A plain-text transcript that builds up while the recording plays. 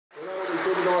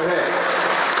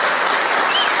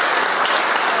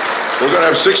We're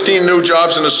going to have 16 new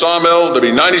jobs in the sawmill. There'll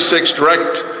be 96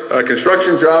 direct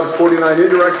construction jobs, 49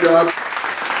 indirect jobs.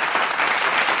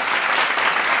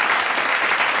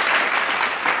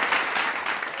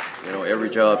 You know, every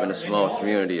job in a small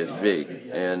community is big,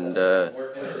 and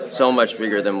so much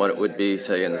bigger than what it would be,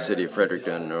 say, in the city of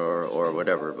Fredericton or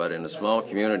whatever. But in a small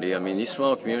community, I mean, these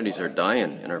small communities are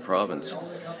dying in our province.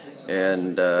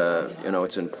 And, you know,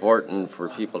 it's important for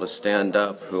people to stand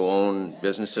up who own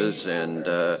businesses and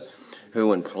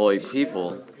who employ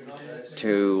people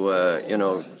to, you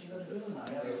know,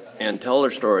 and tell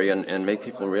their story and make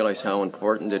people realize how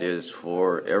important it is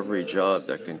for every job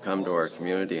that can come to our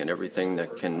community and everything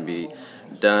that can be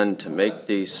done to make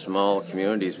these small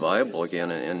communities viable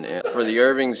again. And for the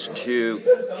Irvings to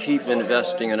keep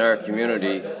investing in our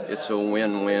community, it's a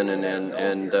win-win,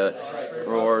 and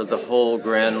for the whole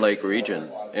Grand Lake region.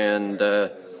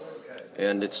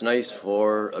 And it's nice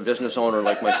for a business owner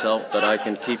like myself that I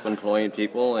can keep employing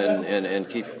people and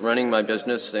keep running my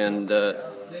business and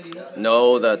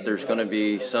know that there's going to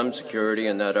be some security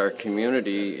and that our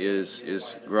community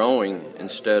is growing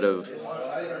instead of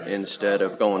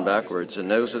going backwards. And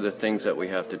those are the things that we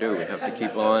have to do. We have to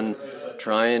keep on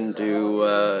trying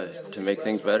to make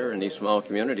things better in these small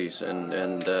communities.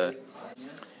 And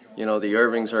you know, the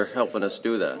Irvings are helping us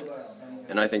do that.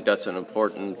 And I think that's an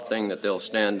important thing, that they'll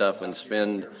stand up and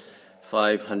spend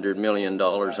 $500 million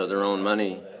of their own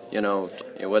money, you know,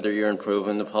 whether you're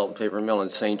improving the pulp and paper mill in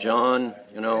St. John,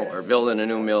 you know, or building a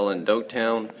new mill in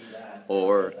Dotetown,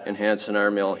 or enhancing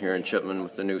our mill here in Chipman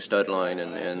with the new stud line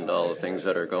and all the things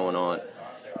that are going on.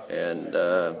 And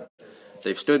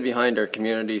they've stood behind our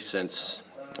community since,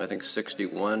 I think,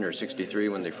 61 or 63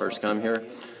 when they first come here.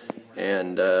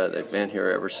 And they've been here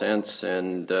ever since.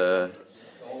 And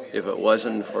if it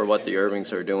wasn't for what the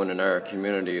Irvings are doing in our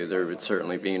community, there would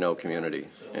certainly be no community.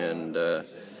 And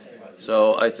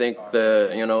so I think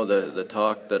the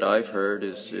talk that I've heard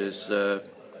is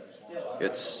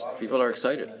it's people are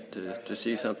excited to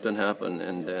see something happen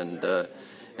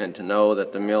and to know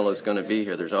that the mill is going to be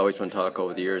here. There's always been talk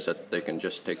over the years that they can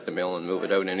just take the mill and move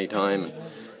it out any time.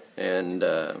 And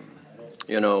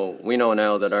you know, we know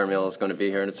now that our mill is going to be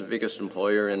here, and it's the biggest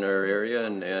employer in our area,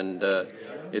 and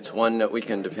it's one that we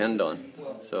can depend on.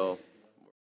 So